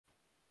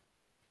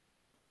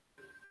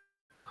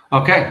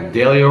Okay,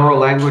 daily oral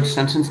language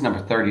sentence number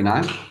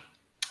 39.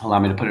 Allow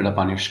me to put it up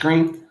on your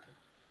screen.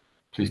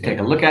 Please take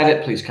a look at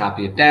it. Please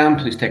copy it down.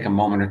 Please take a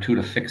moment or two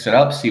to fix it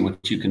up, see what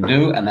you can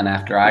do, and then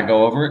after I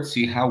go over it,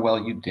 see how well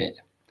you did.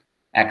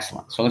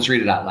 Excellent. So let's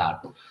read it out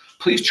loud.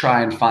 Please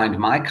try and find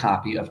my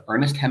copy of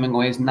Ernest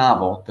Hemingway's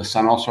novel, The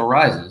Sun Also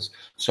Rises,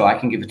 so I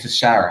can give it to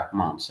Sarah,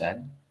 Mom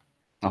said.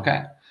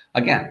 Okay,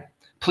 again.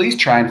 Please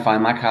try and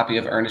find my copy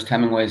of Ernest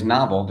Hemingway's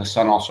novel, The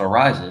Sun Also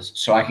Rises,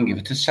 so I can give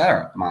it to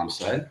Sarah, Mom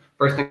said.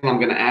 First thing I'm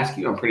going to ask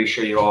you, I'm pretty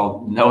sure you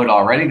all know it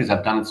already because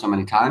I've done it so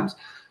many times.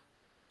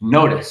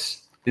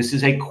 Notice, this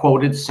is a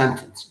quoted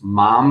sentence.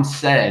 Mom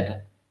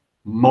said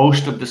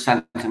most of the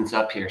sentence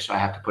up here, so I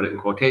have to put it in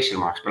quotation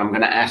marks. But I'm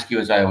going to ask you,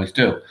 as I always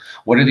do,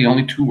 what are the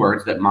only two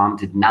words that Mom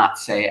did not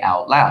say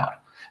out loud?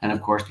 And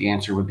of course, the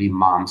answer would be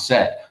Mom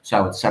said. So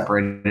I would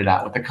separate it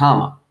out with a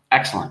comma.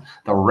 Excellent.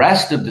 The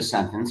rest of the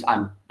sentence,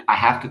 I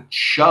have to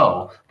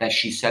show that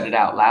she said it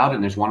out loud,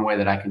 and there's one way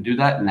that I can do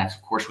that, and that's,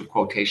 of course, with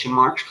quotation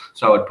marks.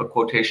 So I would put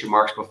quotation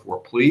marks before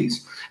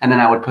please, and then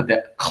I would put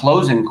the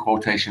closing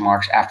quotation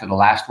marks after the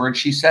last word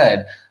she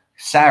said,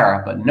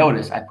 Sarah, but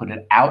notice I put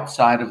it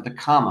outside of the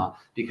comma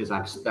because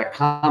that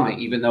comma,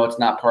 even though it's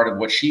not part of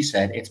what she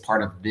said, it's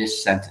part of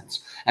this sentence.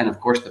 And of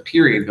course, the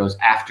period goes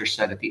after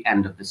said at the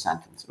end of the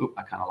sentence. Oop,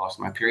 I kind of lost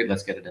my period.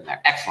 Let's get it in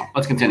there. Excellent.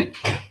 Let's continue.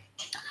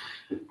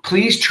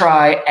 Please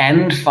try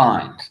and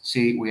find.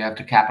 See, we have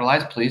to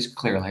capitalize please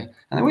clearly.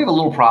 And then we have a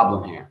little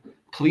problem here.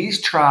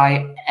 Please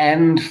try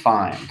and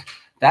find.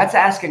 That's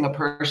asking a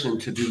person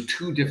to do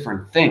two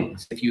different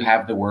things if you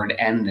have the word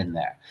and in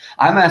there.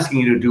 I'm asking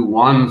you to do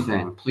one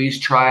thing. Please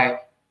try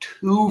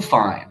to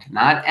find,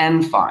 not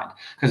and find.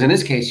 Because in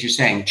this case, you're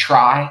saying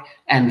try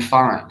and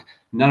find.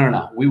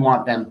 No. We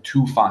want them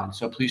to find.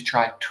 So please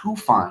try to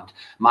find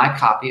my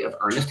copy of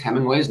Ernest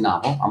Hemingway's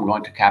novel. I'm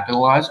going to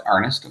capitalize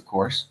Ernest, of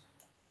course.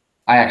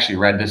 I actually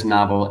read this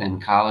novel in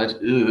college.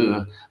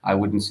 I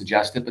wouldn't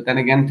suggest it, but then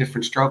again,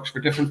 different strokes for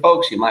different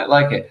folks. You might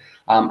like it.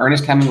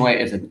 Ernest Hemingway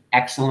is an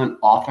excellent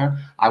author.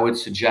 I would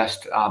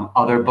suggest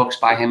other books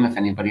by him if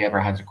anybody ever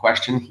has a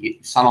question.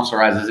 Sun Also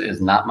Rises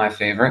is not my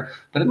favorite,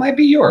 but it might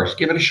be yours.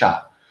 Give it a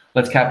shot.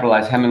 Let's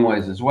capitalize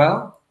Hemingway's as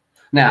well.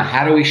 Now,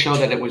 how do we show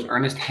that it was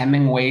Ernest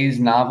Hemingway's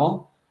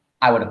novel?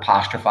 I would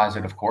apostrophize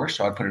it, of course,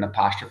 so I'd put an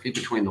apostrophe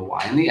between the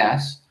Y and the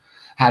S.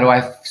 How do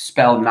I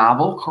spell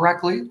novel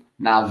correctly?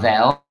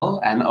 Novel,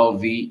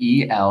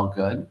 N-O-V-E-L,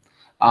 good.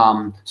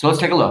 So let's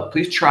take a look.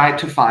 Please try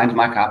to find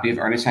my copy of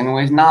Ernest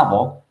Hemingway's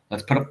novel.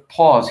 Let's put a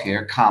pause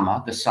here,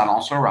 comma, The Sun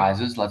Also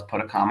Rises. Let's put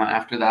a comma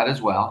after that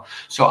as well.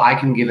 So I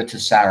can give it to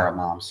Sarah,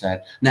 Mom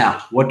said.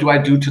 Now, what do I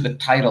do to the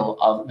title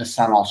of The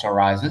Sun Also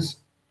Rises?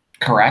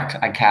 Correct,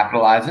 I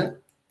capitalize it.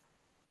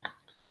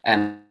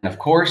 And of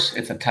course,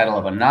 it's a title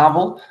of a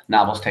novel.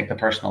 Novels take the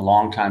person a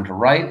long time to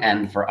write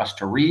and for us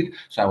to read.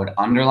 So I would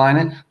underline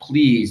it.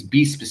 Please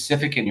be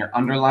specific in your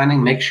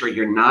underlining. Make sure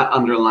you're not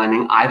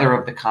underlining either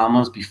of the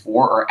commas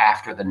before or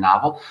after the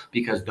novel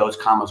because those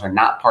commas are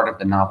not part of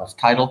the novel's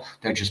title.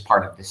 They're just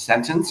part of the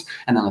sentence.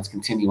 And then let's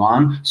continue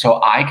on.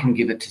 So I can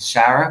give it to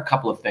Sarah. A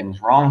couple of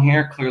things wrong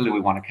here. Clearly,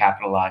 we want to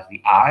capitalize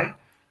the I.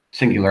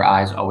 Singular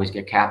I's always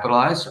get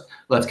capitalized.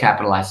 Let's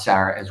capitalize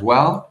Sarah as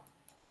well.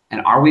 And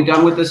are we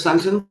done with this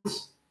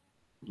sentence?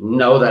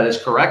 No, that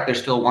is correct.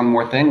 There's still one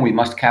more thing. We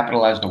must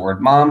capitalize the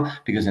word mom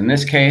because in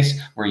this case,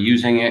 we're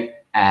using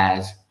it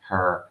as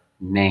her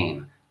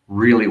name.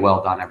 Really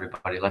well done,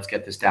 everybody. Let's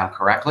get this down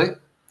correctly.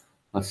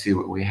 Let's see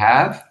what we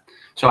have.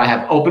 So I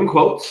have open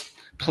quotes.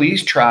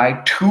 Please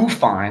try to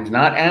find,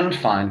 not and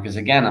find, because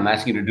again, I'm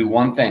asking you to do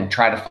one thing.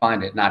 Try to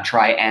find it, not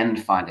try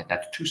and find it.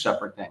 That's two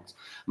separate things.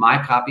 My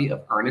copy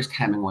of Ernest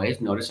Hemingway's,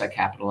 notice I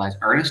capitalize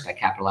Ernest, I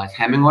capitalize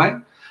Hemingway.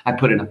 I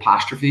put an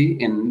apostrophe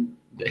in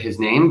his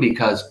name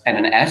and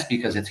an S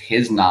because it's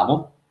his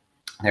novel.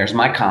 There's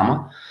my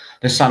comma.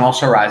 The Sun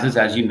Also Rises,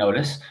 as you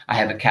notice. I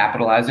have it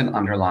capitalized and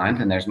underlined,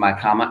 and there's my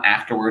comma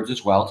afterwards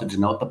as well to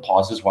denote the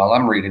pauses while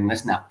I'm reading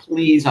this. Now,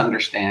 please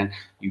understand,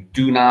 you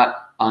do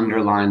not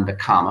underline the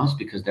commas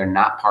because they're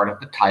not part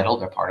of the title,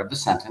 they're part of the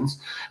sentence.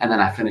 And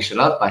then I finish it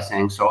up by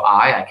saying, so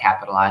I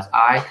capitalize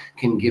I,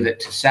 can give it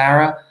to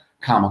Sarah,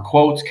 comma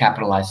quotes,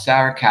 capitalize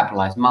Sarah,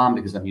 capitalize mom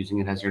because I'm using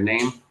it as her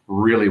name.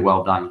 Really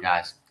well done,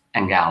 guys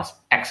and gals.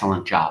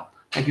 Excellent job.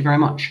 Thank you very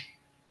much.